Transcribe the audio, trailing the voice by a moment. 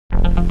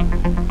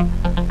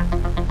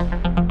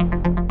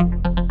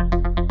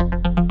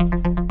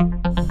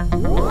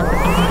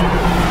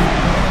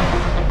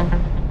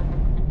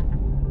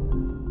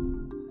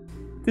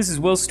This is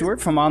Will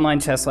Stewart from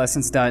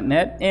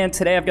OnlineChessLessons.net, and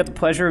today I've got the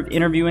pleasure of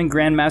interviewing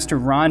Grandmaster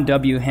Ron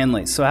W.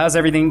 Henley. So how's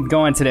everything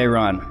going today,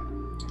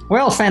 Ron?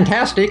 Well,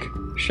 fantastic.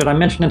 Should I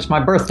mention it's my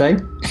birthday?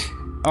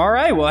 All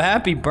right, well,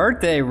 happy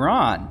birthday,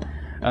 Ron.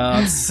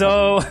 This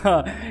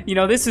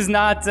is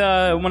not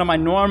one of my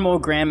normal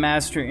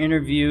Grandmaster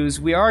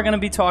interviews. We are going to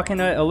be talking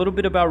a little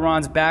bit about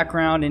Ron's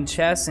background in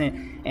chess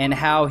and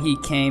how he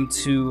came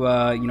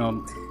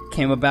to,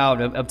 came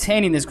about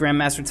obtaining this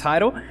Grandmaster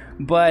title.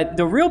 But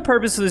the real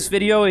purpose of this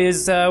video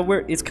is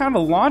it's kind of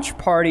a launch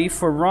party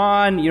for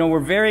Ron. You know, we're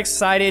very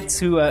excited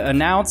to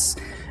announce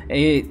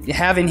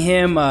having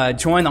him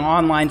join the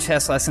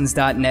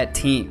OnlineChessLessons.net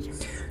team.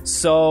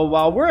 So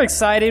while we're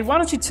excited, why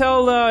don't you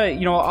tell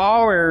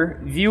our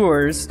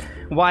viewers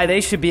why they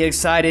should be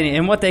excited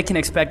and what they can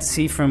expect to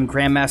see from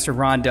Grandmaster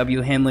Ron W.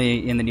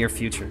 Henley in the near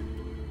future?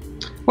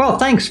 Well,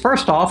 thanks.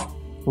 First off,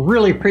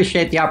 really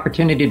appreciate the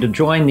opportunity to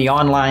join the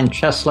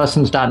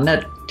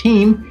OnlineChessLessons.net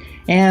team.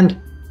 And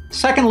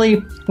secondly,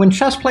 when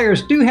chess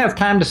players do have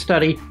time to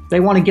study,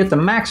 they want to get the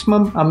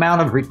maximum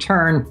amount of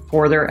return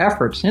for their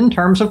efforts in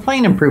terms of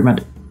playing improvement.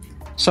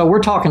 So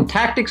we're talking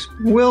tactics,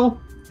 will,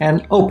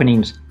 and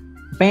openings.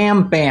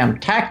 Bam, bam,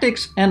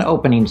 tactics and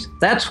openings.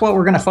 That's what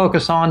we're going to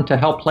focus on to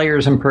help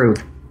players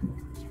improve.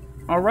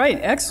 All right,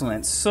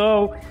 excellent.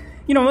 So,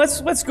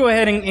 let's go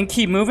ahead and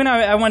keep moving.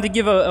 I wanted to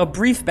give a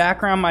brief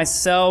background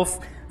myself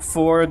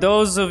for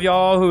those of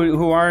y'all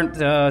who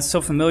aren't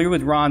so familiar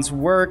with Ron's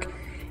work.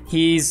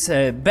 He's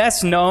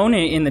best known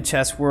in the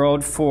chess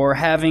world for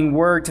having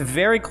worked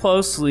very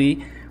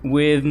closely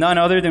with none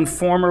other than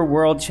former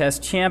world chess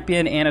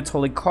champion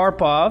Anatoly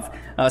Karpov,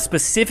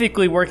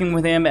 specifically working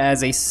with him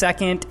as a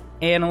second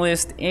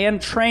analyst and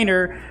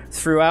trainer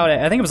throughout,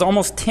 I think it was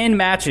almost 10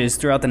 matches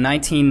throughout the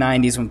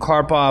 1990s when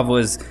Karpov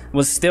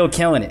was still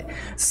killing it.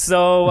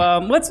 So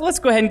let's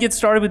go ahead and get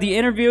started with the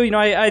interview.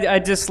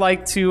 I'd just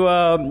like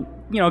to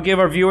give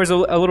our viewers a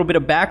little bit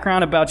of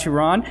background about you,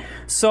 Ron.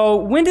 So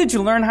when did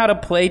you learn how to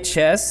play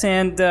chess,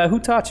 and who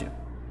taught you?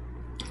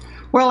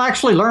 Well, I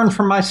actually learned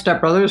from my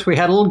stepbrothers. We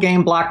had a little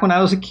game block when I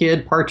was a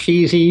kid,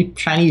 Parcheesi,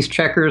 Chinese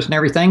checkers, and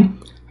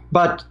everything.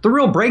 But the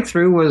real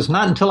breakthrough was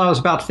not until I was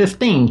about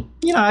 15.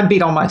 I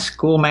beat all my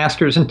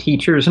schoolmasters and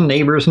teachers and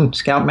neighbors and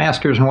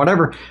scoutmasters and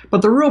whatever.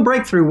 But the real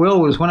breakthrough,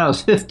 Will, was when I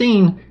was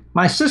 15.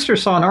 My sister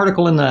saw an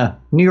article in the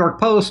New York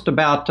Post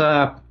about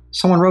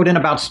someone wrote in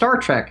about Star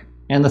Trek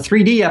and the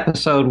 3D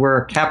episode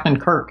where Captain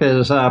Kirk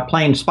is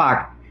playing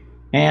Spock.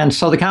 And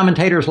so the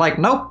commentator's like,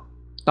 nope,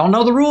 don't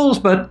know the rules,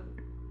 but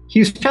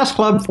Hughes Chess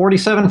Club,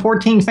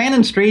 4714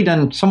 Fannin Street,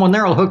 and someone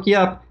there will hook you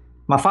up.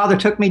 My father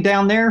took me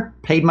down there,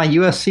 paid my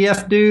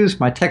USCF dues,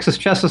 my Texas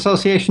Chess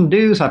Association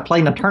dues. I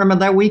played in a tournament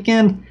that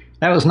weekend.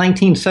 That was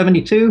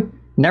 1972.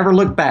 Never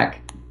looked back.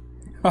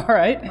 All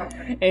right.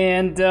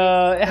 And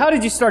how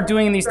did you start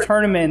doing these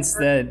tournaments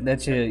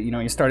that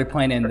you started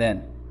playing in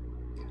then?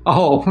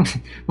 Oh,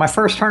 my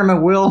first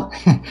tournament, Will,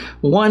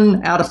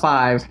 1 out of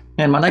 5.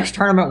 And my next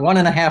tournament,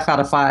 1.5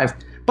 out of 5.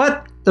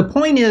 But the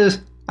point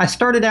is, I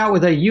started out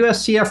with a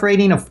USCF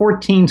rating of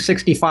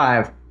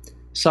 1465.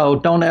 So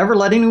don't ever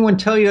let anyone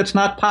tell you it's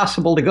not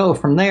possible to go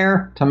from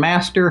there to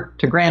master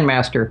to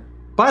grandmaster.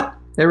 But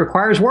it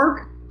requires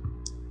work.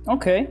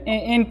 Okay.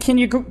 And can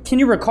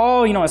you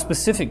recall, a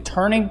specific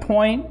turning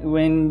point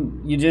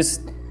when you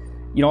just,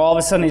 all of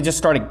a sudden it just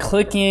started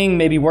clicking,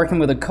 maybe working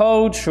with a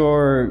coach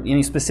or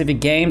any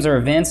specific games or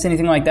events,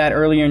 anything like that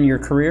earlier in your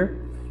career?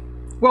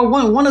 Well,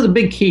 one of the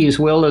big keys,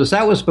 Will, is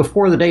that was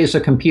before the days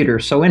of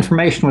computers. So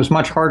information was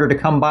much harder to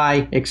come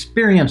by.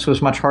 Experience was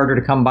much harder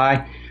to come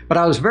by. But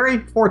I was very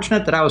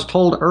fortunate that I was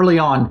told early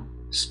on,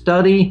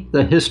 study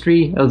the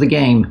history of the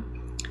game.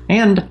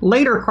 And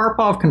later,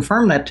 Karpov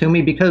confirmed that to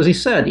me because he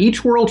said,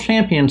 each world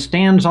champion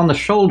stands on the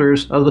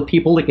shoulders of the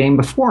people that came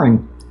before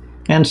him.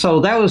 And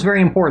so that was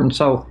very important.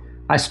 So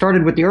I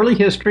started with the early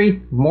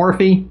history,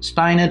 Morphy,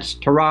 Steinitz,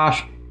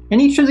 Tarrasch, and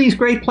each of these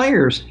great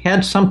players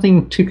had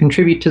something to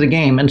contribute to the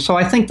game. And so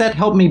I think that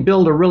helped me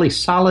build a really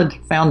solid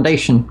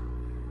foundation.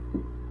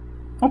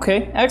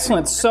 Okay,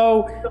 excellent.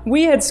 So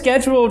we had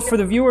scheduled for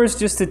the viewers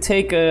just to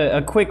take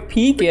a quick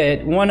peek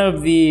at one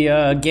of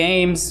the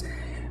games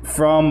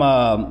from,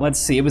 let's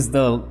see, it was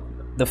the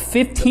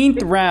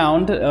 15th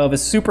round of a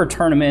super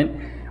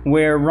tournament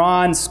where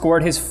Ron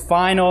scored his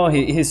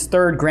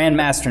third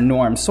Grandmaster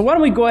norm. So why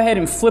don't we go ahead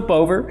and flip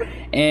over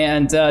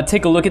and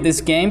take a look at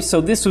this game.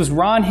 So this was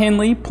Ron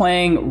Henley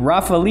playing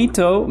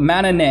Rafaelito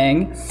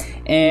Mananang.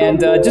 And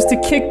just to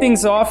kick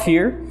things off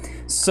here,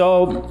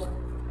 so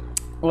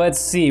let's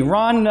see.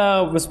 Ron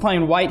was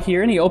playing white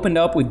here, and he opened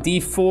up with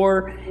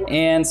d4,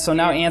 and so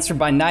now answered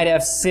by knight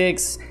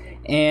f6,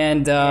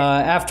 and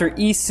after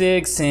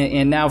e6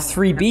 and now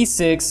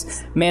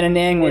 3b6,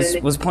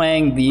 Mananang was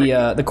playing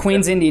the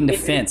Queen's Indian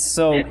defense.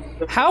 So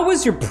how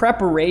was your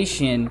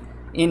preparation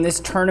in this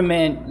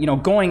tournament,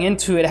 going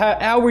into it?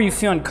 How were you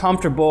feeling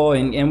comfortable,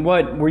 and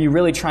what were you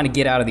really trying to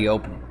get out of the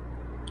opening?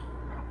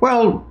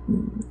 Well,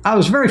 I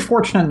was very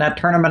fortunate in that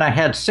tournament. I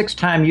had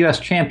 6-time U.S.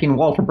 champion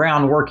Walter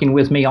Brown working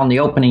with me on the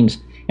openings.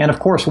 And of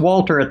course,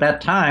 Walter at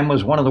that time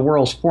was one of the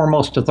world's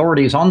foremost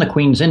authorities on the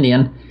Queen's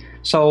Indian.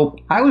 So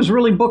I was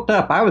really booked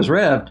up. I was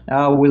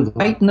revved. With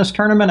white in this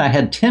tournament, I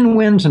had 10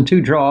 wins and 2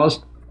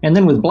 draws. And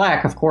then with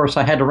black, of course,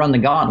 I had to run the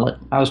gauntlet.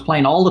 I was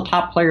playing all the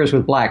top players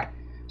with black.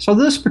 So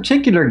this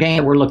particular game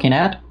that we're looking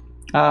at,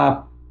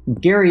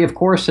 Gary, of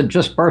course, had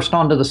just burst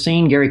onto the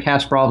scene, Gary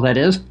Kasparov, that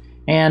is.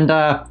 And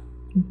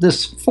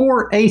this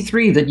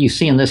 4A3 that you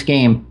see in this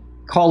game,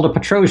 called a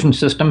Petrosian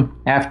system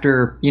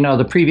after,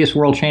 the previous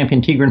world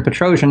champion Tigran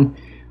Petrosian.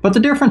 But the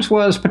difference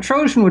was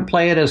Petrosian would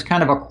play it as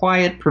kind of a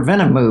quiet,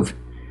 preventive move.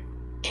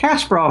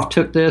 Kasparov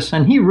took this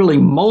and he really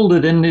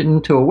molded it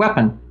into a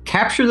weapon.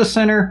 Capture the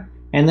center,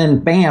 and then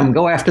bam,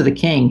 go after the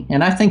king.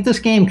 And I think this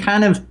game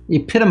kind of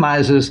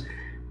epitomizes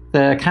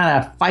the kind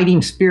of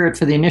fighting spirit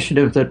for the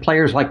initiative that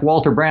players like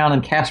Walter Brown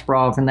and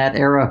Kasparov in that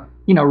era,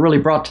 really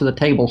brought to the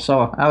table.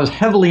 So I was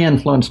heavily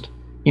influenced,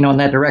 in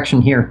that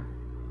direction here.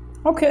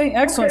 Okay,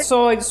 excellent.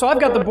 So I've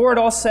got the board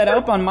all set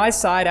up on my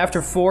side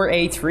after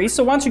 4A3.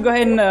 So why don't you go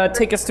ahead and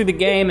take us through the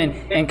game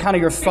and kind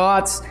of your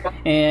thoughts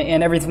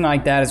and everything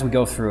like that as we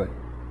go through it.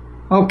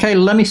 Okay,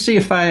 let me see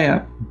if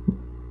I'm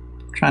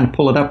trying to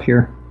pull it up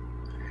here.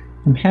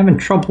 I'm having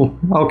trouble.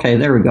 Okay,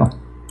 there we go.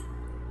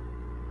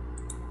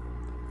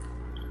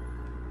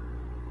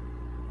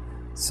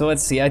 So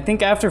let's see. I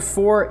think after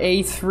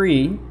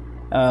 4A3,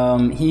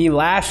 he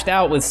lashed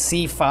out with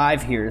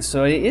C5 here.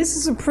 So this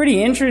is a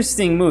pretty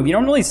interesting move. You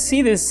don't really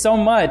see this so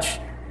much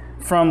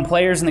from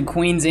players in the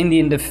Queen's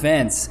Indian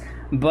defense.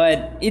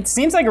 But it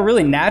seems like a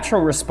really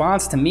natural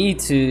response to me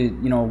to,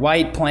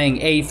 white playing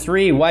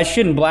A3. Why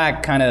shouldn't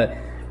black kind of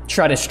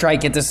try to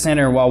strike at the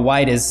center while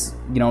white is,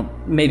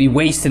 maybe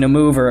wasting a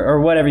move or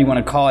whatever you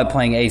want to call it,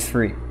 playing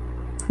A3?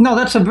 No,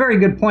 that's a very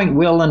good point,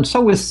 Will. And so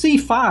with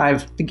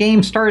C5, the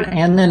game started,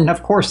 and then,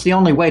 of course, the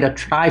only way to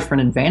try for an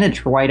advantage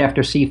for white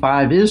after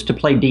C5 is to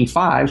play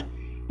D5.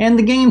 And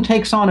the game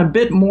takes on a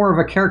bit more of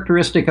a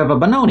characteristic of a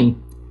Benoni.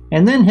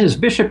 And then his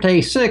bishop to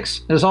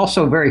A6 is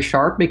also very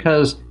sharp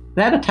because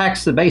that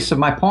attacks the base of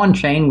my pawn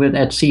chain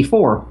at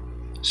C4.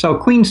 So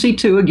Queen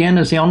C2, again,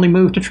 is the only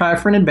move to try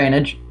for an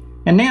advantage.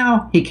 And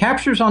now he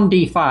captures on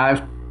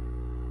D5,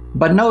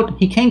 but note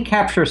he can't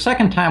capture a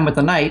second time with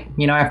the knight.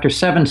 After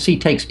 7 C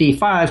takes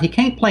D5, he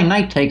can't play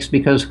knight takes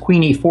because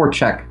Queen E4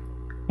 check.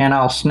 And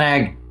I'll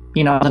snag,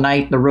 the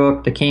knight, the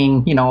rook, the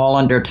king, all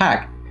under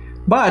attack.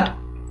 But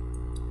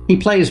he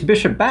plays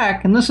bishop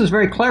back, and this is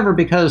very clever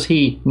because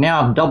he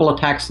now double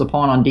attacks the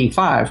pawn on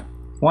D5.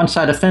 Once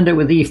I defend it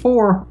with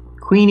E4,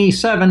 Queen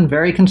E7,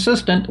 very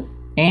consistent,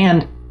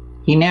 and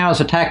he now is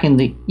attacking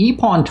the E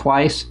pawn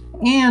twice,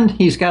 and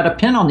he's got a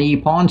pin on the E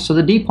pawn, so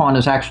the D pawn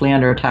is actually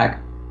under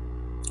attack.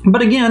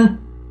 But again,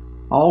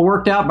 all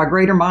worked out by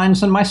greater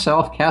minds than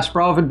myself.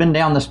 Kasparov had been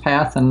down this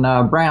path, and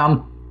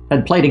Brown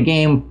had played a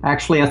game,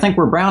 actually, I think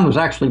where Brown was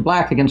actually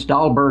black against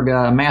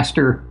Dahlberg,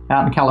 master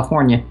out in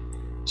California.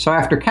 So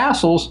after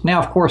castles, now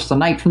of course the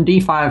knight from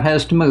D5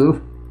 has to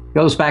move,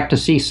 goes back to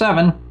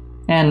C7,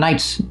 and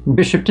knight's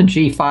bishop to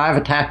G5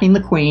 attacking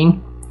the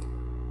queen.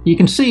 You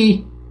can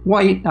see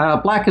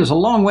black is a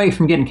long way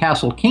from getting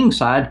castled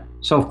kingside,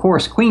 so of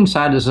course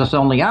queenside is his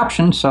only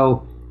option.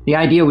 So the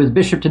idea with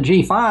bishop to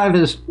G5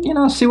 is,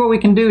 see what we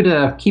can do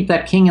to keep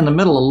that king in the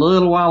middle a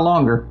little while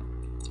longer.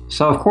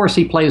 So of course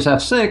he plays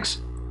F6,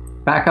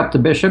 back up the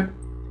bishop.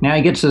 Now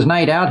he gets his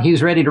knight out,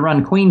 he's ready to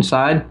run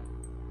queenside.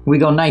 We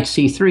go knight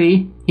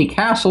C3, he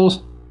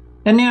castles,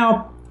 and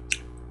now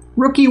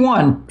rook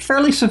E1,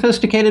 fairly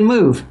sophisticated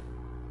move.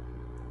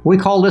 We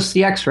call this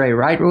the X-ray,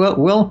 right,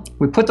 Will?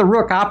 We put the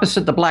rook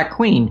opposite the black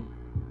queen.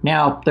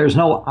 Now, there's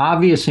no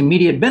obvious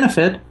immediate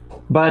benefit,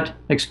 but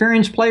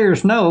experienced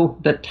players know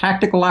that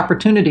tactical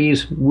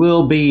opportunities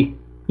will be,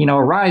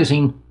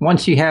 arising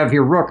once you have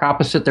your rook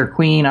opposite their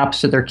queen,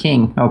 opposite their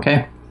king,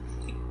 okay?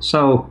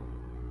 So,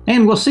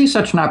 and we'll see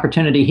such an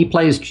opportunity. He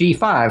plays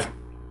G5.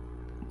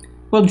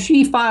 Well,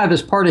 G5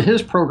 is part of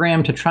his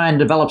program to try and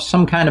develop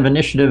some kind of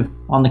initiative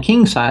on the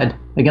king side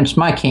against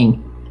my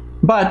king.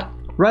 But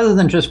rather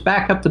than just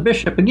back up the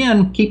bishop,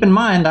 again, keep in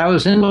mind I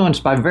was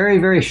influenced by very,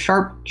 very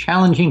sharp,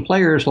 challenging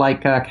players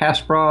like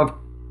Kasparov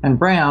and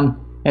Brown.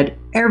 At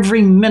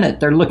every minute,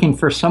 they're looking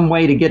for some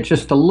way to get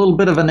just a little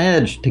bit of an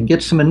edge, to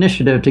get some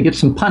initiative, to get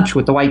some punch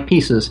with the white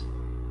pieces.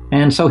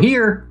 And so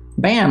here,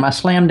 bam, I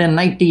slammed in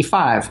knight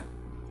D5.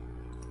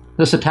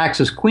 This attacks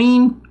his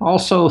queen,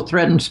 also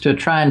threatens to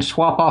try and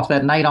swap off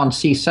that knight on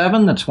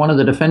C7. That's one of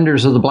the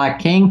defenders of the black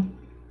king.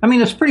 I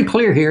mean, it's pretty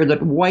clear here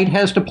that white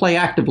has to play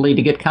actively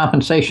to get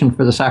compensation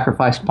for the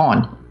sacrificed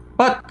pawn.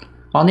 But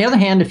on the other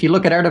hand, if you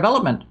look at our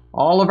development,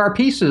 all of our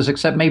pieces,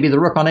 except maybe the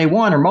rook on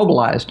A1, are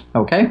mobilized,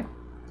 okay?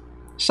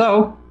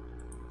 So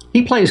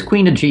he plays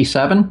queen to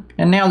G7,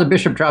 and now the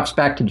bishop drops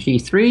back to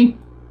G3.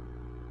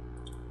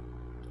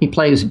 He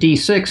plays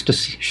D6 to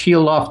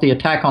shield off the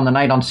attack on the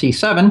knight on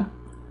C7.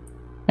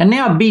 And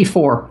now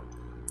B4.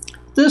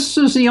 This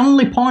is the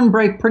only pawn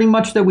break pretty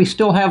much that we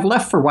still have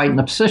left for white in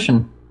the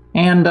position.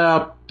 And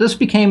this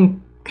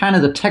became kind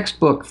of the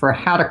textbook for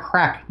how to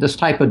crack this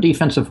type of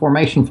defensive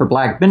formation for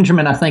black.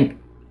 Benjamin, I think,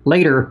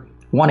 later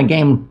won a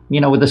game,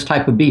 with this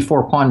type of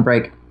b4 pawn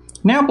break.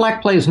 Now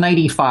black plays knight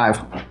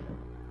e5.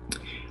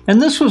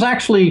 And this was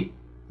actually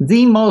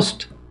the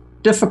most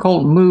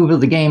difficult move of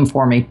the game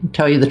for me, to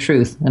tell you the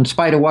truth, in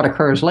spite of what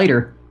occurs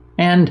later,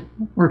 and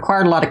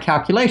required a lot of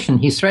calculation.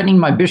 He's threatening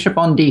my bishop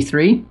on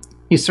d3.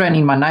 He's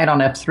threatening my knight on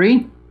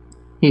f3.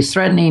 He's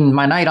threatening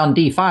my knight on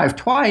d5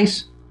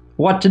 twice.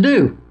 What to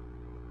do?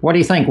 What do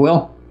you think,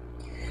 Will?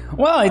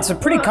 Well, it's a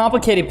pretty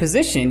complicated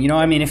position.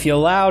 If you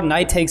allow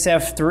knight takes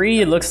f3,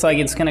 it looks like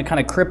it's going to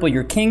kind of cripple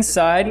your king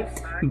side.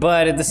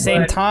 But at the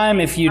same time,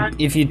 if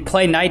you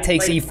play knight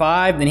takes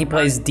e5, then he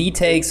plays d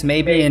takes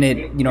maybe, and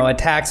it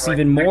attacks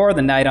even more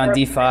the knight on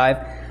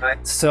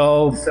d5.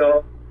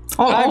 So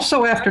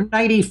also after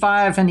knight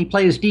e5 and he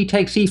plays d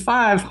takes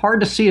e5, hard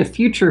to see a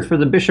future for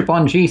the bishop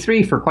on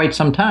g3 for quite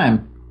some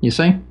time. You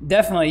see?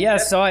 Definitely, yeah.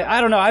 So I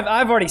don't know.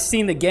 I've already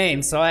seen the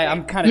game, so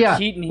I'm kind of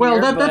cheating here.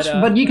 Well,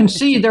 but you can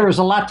see there was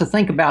a lot to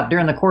think about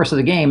during the course of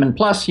the game. And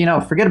plus,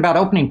 forget about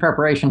opening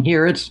preparation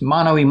here. It's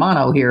mano y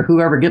mano here.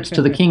 Whoever gets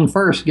to the king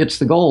first gets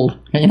the gold.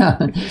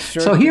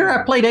 Sure. So here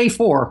I played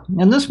a4.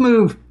 And this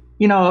move,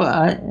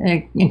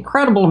 an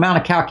incredible amount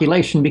of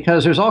calculation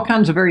because there's all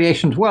kinds of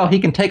variations. Well, he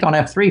can take on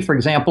f3, for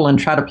example, and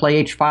try to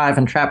play h5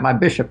 and trap my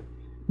bishop.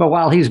 But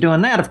while he's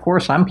doing that, of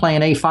course, I'm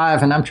playing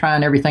a5 and I'm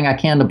trying everything I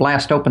can to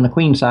blast open the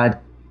queen side.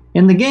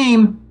 In the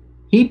game,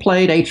 he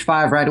played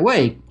h5 right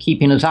away,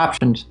 keeping his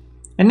options.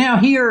 And now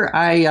here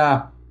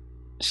I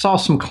saw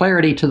some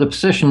clarity to the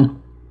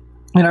position,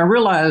 and I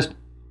realized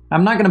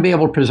I'm not going to be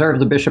able to preserve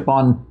the bishop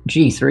on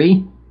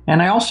g3.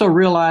 And I also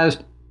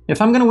realized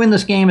if I'm going to win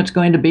this game, it's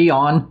going to be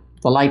on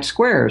the light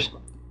squares.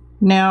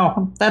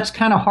 Now, that's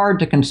kind of hard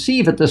to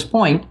conceive at this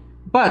point,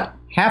 but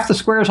half the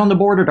squares on the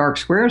board are dark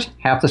squares,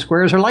 half the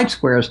squares are light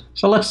squares.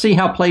 So let's see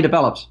how play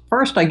develops.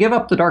 First, I give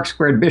up the dark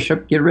squared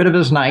bishop, get rid of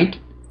his knight.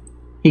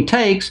 He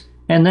takes,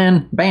 and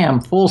then,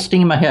 bam, full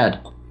steam ahead.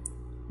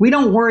 We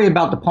don't worry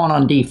about the pawn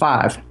on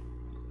d5.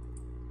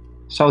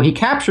 So he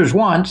captures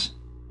once,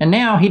 and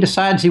now he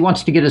decides he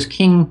wants to get his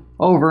king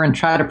over and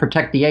try to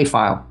protect the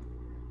a-file.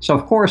 So,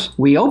 of course,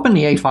 we open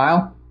the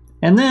a-file,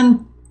 and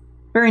then,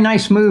 very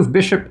nice move,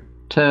 bishop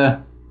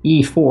to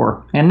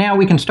e4. And now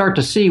we can start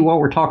to see what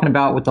we're talking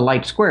about with the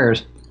light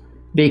squares.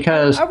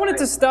 Because I wanted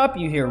to stop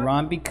you here,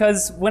 Ron,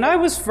 because when I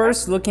was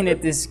first looking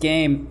at this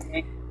game,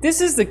 this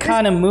is the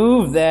kind of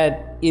move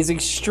that is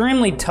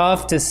extremely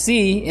tough to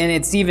see, and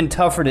it's even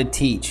tougher to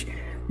teach.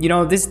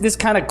 This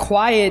kind of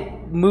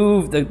quiet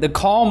move, the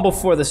calm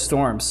before the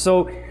storm.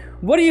 So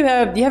what do you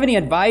have? Do you have any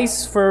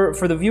advice for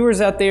the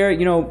viewers out there?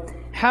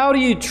 How do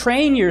you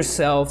train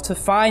yourself to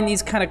find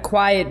these kind of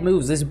quiet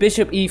moves? This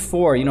bishop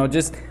e4,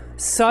 just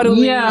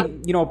subtly,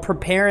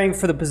 preparing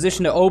for the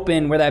position to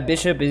open where that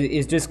bishop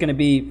is just going to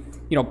be,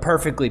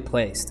 perfectly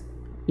placed.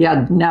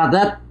 Yeah, now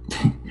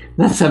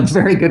that's a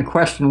very good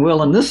question,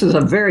 Will, and this is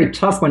a very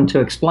tough one to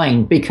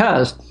explain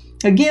because,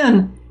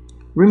 again,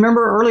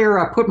 remember earlier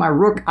I put my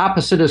rook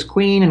opposite his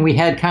queen and we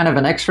had kind of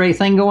an x-ray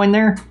thing going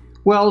there?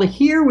 Well,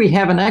 here we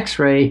have an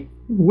x-ray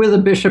with a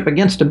bishop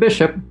against a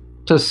bishop.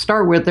 To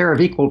start with, they're of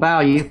equal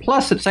value,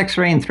 plus it's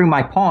x-raying through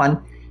my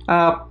pawn.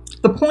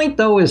 The point,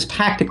 though, is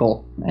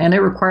tactical, and it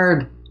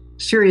required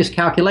serious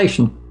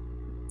calculation.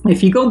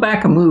 If you go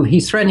back a move,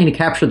 he's threatening to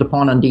capture the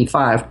pawn on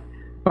d5.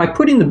 By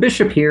putting the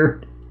bishop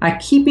here, I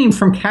keep him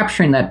from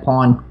capturing that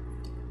pawn,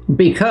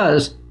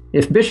 because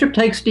if bishop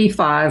takes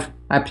d5,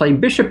 I play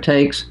bishop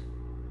takes,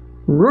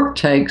 rook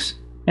takes,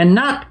 and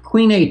not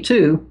queen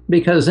a2,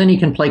 because then he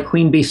can play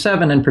queen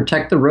b7 and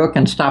protect the rook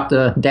and stop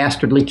the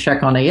dastardly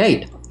check on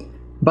a8.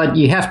 But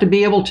you have to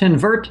be able to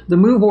invert the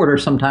move order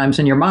sometimes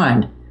in your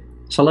mind.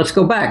 So let's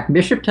go back.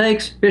 Bishop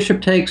takes,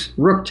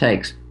 rook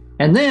takes.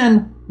 And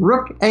then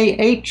rook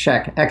a8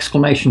 check,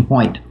 exclamation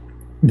point.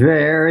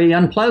 Very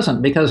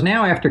unpleasant, because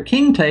now after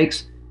king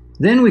takes,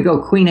 then we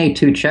go queen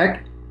a2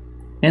 check,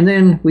 and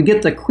then we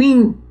get the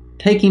queen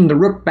taking the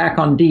rook back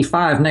on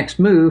d5 next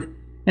move,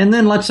 and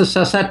then let's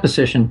assess that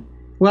position.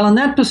 Well, in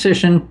that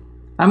position,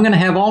 I'm going to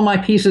have all my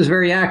pieces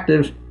very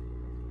active,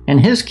 and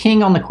his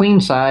king on the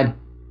queen side,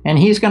 and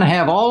he's going to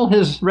have all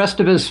his rest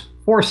of his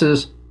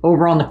forces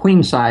over on the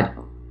queen side.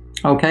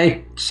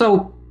 Okay,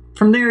 so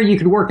from there you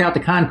could work out the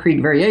concrete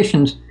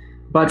variations,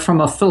 but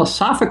from a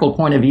philosophical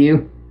point of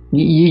view,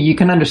 you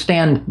can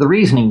understand the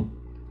reasoning.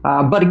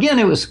 But again,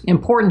 it was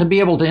important to be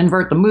able to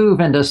invert the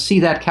move and to see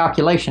that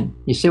calculation.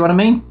 You see what I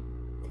mean?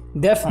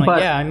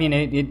 Definitely, yeah. I mean,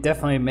 it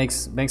definitely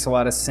makes a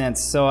lot of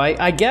sense. So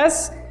I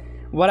guess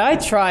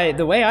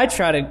the way I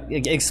try to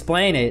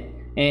explain it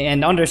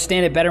and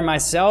understand it better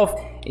myself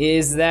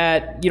is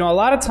that, a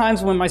lot of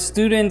times when my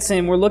students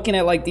and we're looking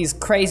at like these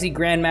crazy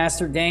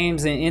grandmaster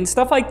games and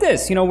stuff like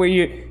this, where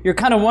you're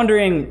kind of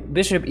wondering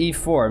bishop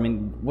e4. I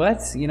mean, what?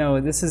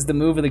 This is the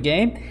move of the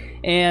game.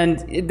 And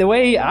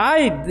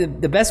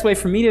the best way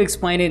for me to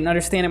explain it and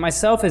understand it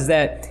myself is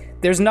that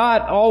there's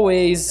not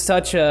always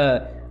such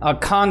a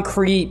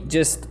concrete,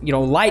 just,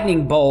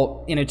 lightning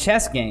bolt in a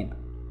chess game.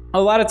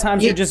 a lot of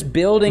times you're just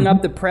building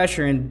up the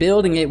pressure and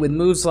building it with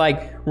moves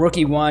like rook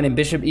e1 and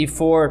bishop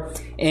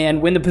e4.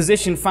 And when the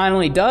position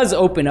finally does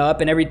open up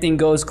and everything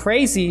goes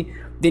crazy,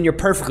 then you're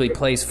perfectly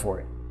placed for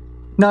it.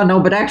 No,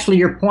 but actually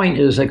your point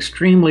is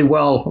extremely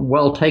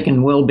well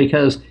taken, Will,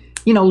 because,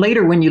 you know,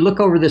 later when you look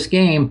over this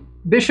game,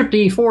 bishop to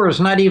e4 is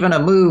not even a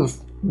move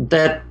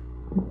that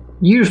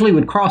usually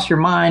would cross your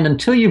mind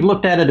until you've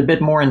looked at it a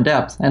bit more in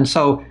depth. And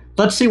so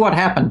let's see what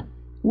happened.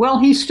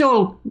 Well,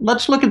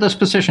 let's look at this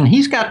position.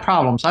 He's got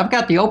problems. I've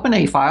got the open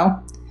A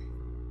file.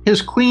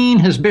 His queen,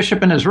 his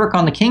bishop, and his rook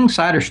on the king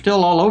side are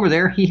still all over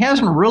there. He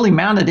hasn't really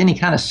mounted any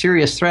kind of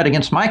serious threat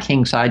against my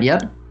king side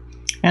yet.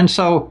 And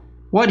so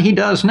what he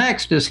does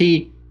next is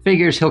he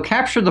figures he'll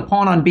capture the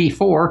pawn on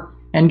b4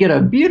 and get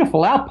a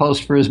beautiful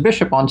outpost for his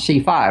bishop on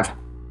c5.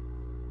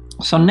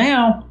 So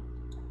now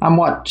I'm,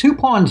 2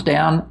 pawns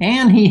down,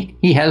 and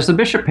he has the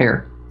bishop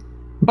pair.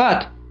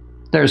 But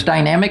there's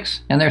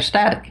dynamics and there's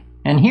static.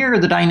 And here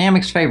the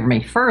dynamics favor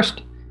me.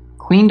 First,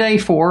 queen to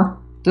a4.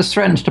 This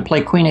threatens to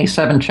play queen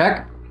a7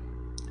 check.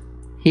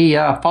 He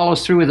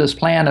follows through with his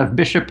plan of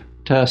bishop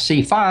to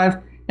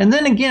c5. And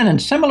then again, in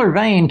similar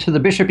vein to the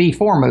bishop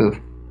e4 move,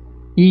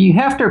 you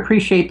have to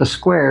appreciate the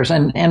squares.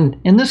 And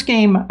in this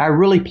game, I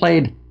really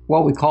played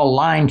what we call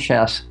line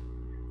chess.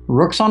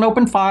 Rooks on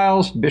open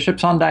files,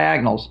 bishops on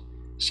diagonals.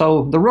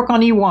 So the rook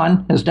on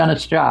e1 has done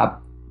its job.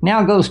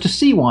 Now it goes to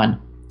c1.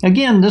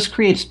 Again, this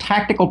creates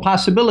tactical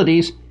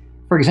possibilities.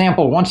 For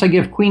example, once I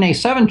give queen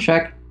a7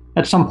 check,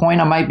 at some point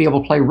I might be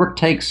able to play rook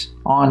takes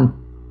on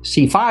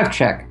c5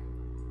 check.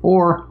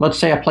 Or let's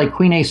say I play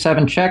queen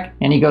a7 check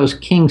and he goes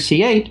king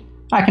c8,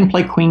 I can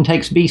play queen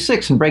takes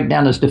b6 and break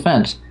down his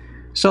defense.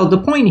 So the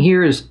point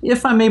here is,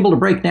 if I'm able to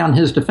break down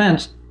his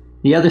defense,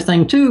 the other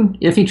thing too,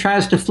 if he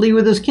tries to flee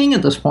with his king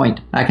at this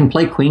point, I can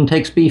play queen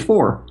takes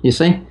b4, you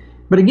see?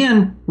 But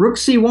again, rook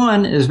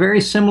c1 is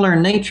very similar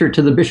in nature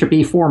to the bishop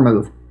e4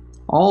 move.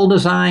 All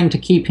designed to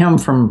keep him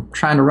from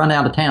trying to run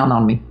out of town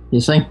on me, you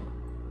see?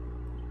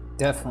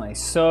 Definitely.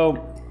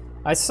 So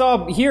I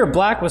saw here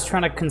black was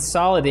trying to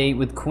consolidate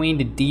with queen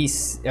to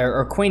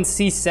queen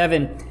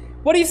c7.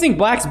 What do you think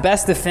black's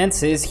best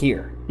defense is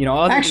here? You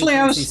know, actually,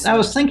 I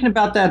was thinking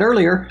about that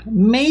earlier.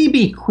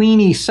 Maybe queen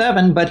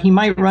e7, but he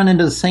might run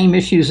into the same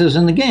issues as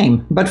in the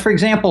game. But for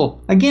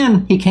example,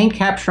 again, he can't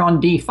capture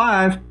on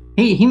d5.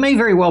 He may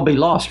very well be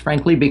lost,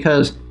 frankly,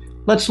 because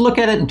let's look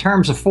at it in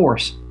terms of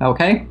force,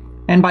 okay?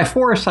 And by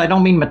force, I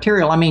don't mean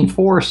material. I mean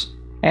force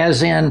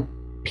as in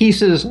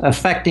pieces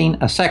affecting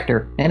a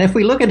sector. And if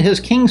we look at his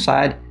king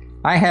side,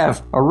 I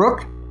have a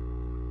rook,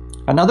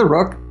 another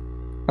rook,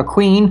 a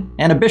queen,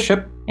 and a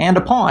bishop, and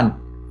a pawn.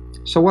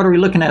 So what are we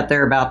looking at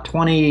there? About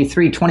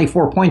 23,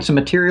 24 points of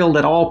material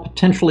that all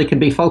potentially could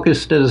be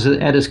focused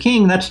at his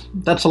king.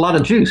 That's a lot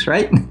of juice,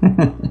 right?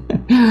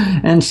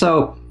 And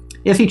so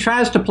if he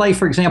tries to play,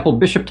 for example,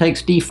 bishop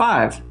takes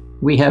d5,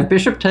 we have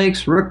bishop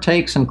takes, rook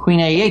takes, and queen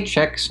a8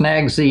 check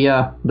snags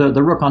the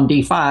rook on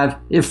d5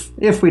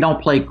 if we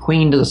don't play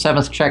queen to the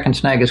 7th check and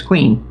snag his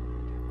queen.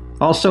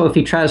 Also, if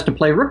he tries to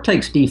play rook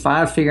takes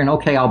d5, figuring,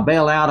 okay, I'll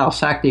bail out, I'll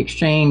sack the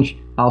exchange,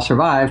 I'll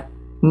survive.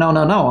 No.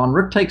 On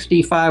rook takes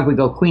d5, we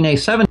go queen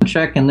a7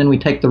 check, and then we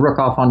take the rook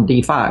off on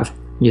d5,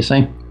 you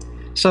see?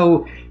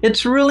 So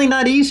it's really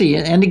not easy.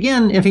 And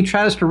again, if he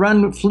tries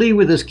to flee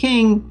with his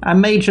king, I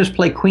may just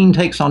play queen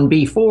takes on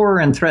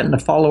b4 and threaten to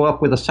follow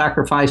up with a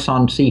sacrifice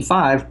on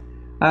c5.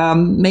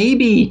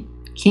 Maybe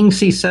king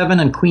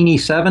c7 and queen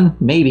e7,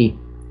 maybe,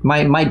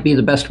 might be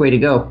the best way to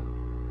go.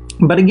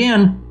 But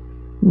again,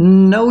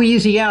 no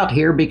easy out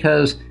here,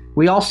 because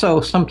we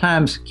also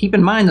sometimes keep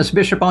in mind this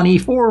bishop on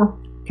e4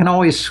 can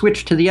always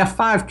switch to the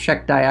f5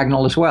 check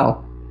diagonal as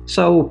well.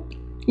 So,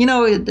 you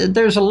know,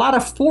 there's a lot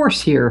of force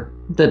here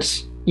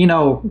that's, you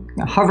know,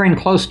 hovering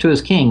close to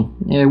his king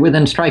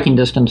within striking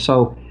distance.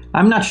 So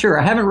I'm not sure.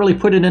 I haven't really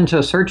put it into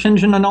a search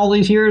engine in all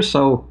these years.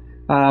 So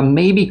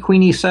maybe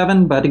queen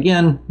e7, but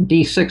again,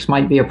 d6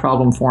 might be a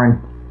problem for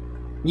him.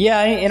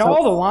 Yeah, and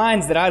all the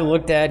lines that I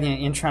looked at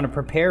in trying to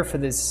prepare for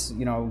this,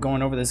 you know,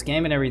 going over this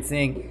game and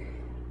everything,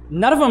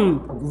 none of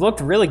them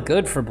looked really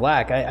good for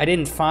black. I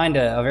didn't find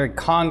a very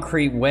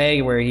concrete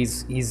way where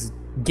he's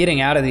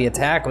getting out of the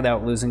attack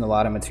without losing a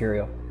lot of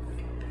material.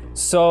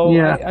 So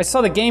yeah. I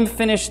saw the game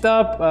finished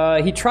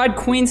up. He tried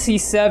queen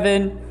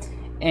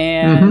c7,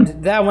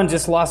 and that one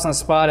just lost on the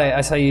spot.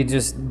 I saw you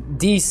just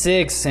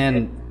d6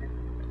 and...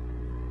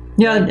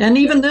 Yeah, and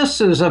even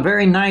this is a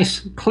very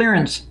nice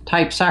clearance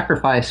type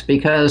sacrifice,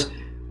 because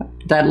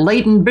that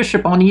latent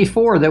bishop on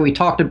e4 that we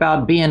talked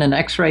about being an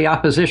X-ray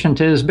opposition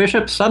to his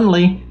bishop,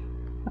 suddenly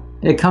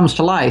it comes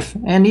to life.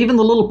 And even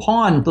the little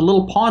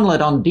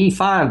pawnlet on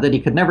d5 that he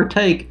could never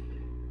take,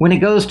 when it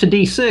goes to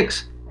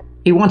d6,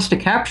 he wants to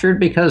capture it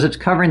because it's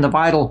covering the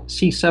vital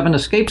c7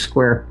 escape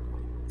square.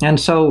 And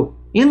so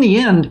in the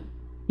end,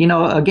 you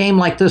know, a game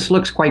like this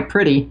looks quite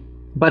pretty.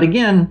 But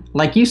again,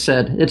 like you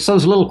said, it's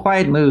those little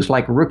quiet moves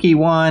like rook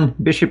e1,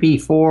 bishop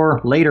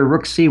e4, later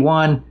rook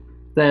c1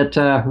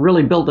 that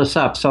really build this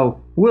up.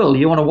 So, Will,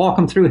 you want to walk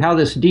them through how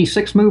this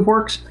d6 move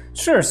works?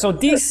 Sure. So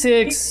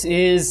d6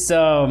 is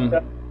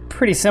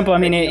pretty simple. I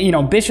mean, you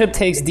know, bishop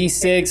takes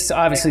d6.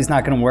 Obviously, it's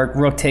not going to work.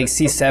 Rook takes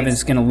c7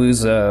 is going to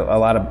lose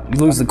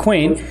lose the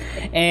queen.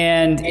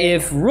 And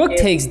if rook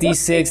takes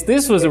d6,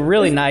 this was a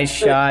really nice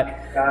shot.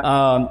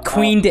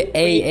 Queen to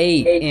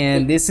a8,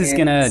 and this is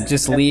going to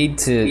just lead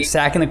to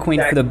sacking the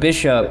queen for the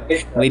bishop,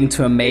 leading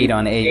to a mate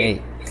on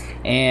a8.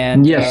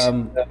 And yes.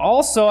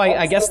 Also,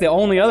 I guess the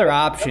only other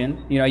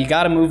option, you know, you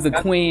got to move the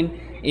queen.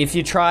 If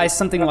you try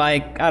something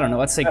like, I don't know,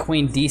 let's say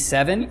queen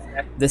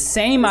d7, the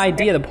same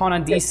idea, the pawn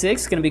on d6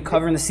 is going to be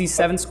covering the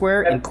c7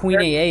 square, and queen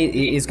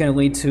a8 is going to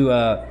lead to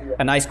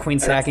a nice queen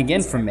sack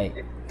again from mate.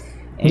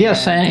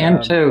 Yes,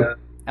 and to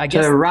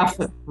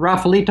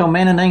Rafaelito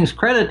Mananang's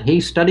credit, he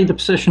studied the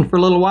position for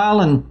a little while,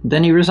 and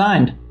then he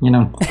resigned, you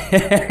know.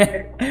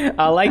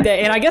 I like that.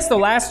 And I guess the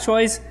last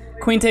choice,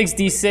 queen takes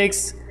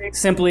d6,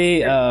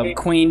 simply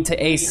queen to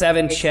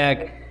a7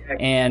 check,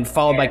 and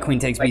followed by queen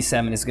takes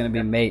b7 is going to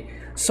be mate.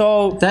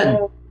 So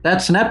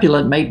that's an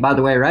epulate mate, by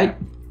the way, right?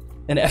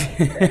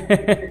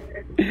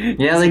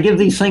 Yeah, they give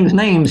these things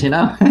names, you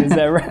know. Is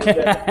that right?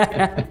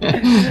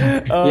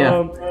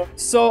 Yeah.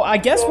 So I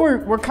guess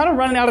we're kind of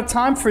running out of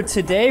time for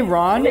today,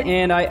 Ron,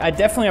 and I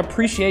definitely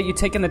appreciate you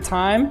taking the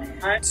time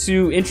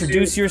to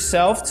introduce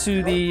yourself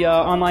to the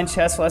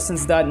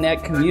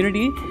onlinechesslessons.net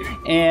community,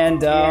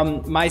 and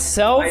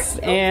myself,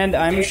 and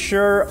I'm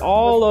sure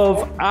all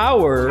of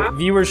our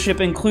viewership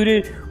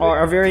included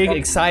are very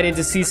excited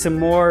to see some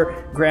more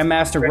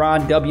Grandmaster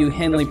Ron W.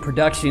 Henley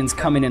productions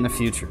coming in the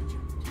future.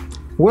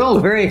 Well,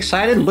 very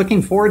excited,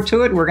 looking forward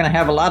to it. We're going to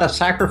have a lot of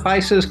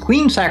sacrifices,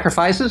 queen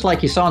sacrifices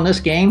like you saw in this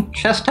game,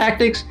 chess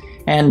tactics,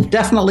 and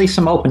definitely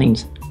some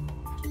openings.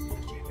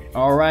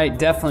 All right,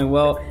 definitely.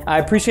 Well, I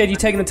appreciate you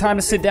taking the time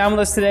to sit down with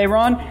us today,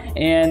 Ron,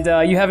 and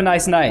you have a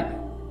nice night.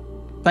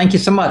 Thank you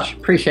so much.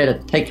 Appreciate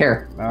it. Take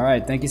care. All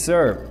right, thank you,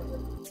 sir.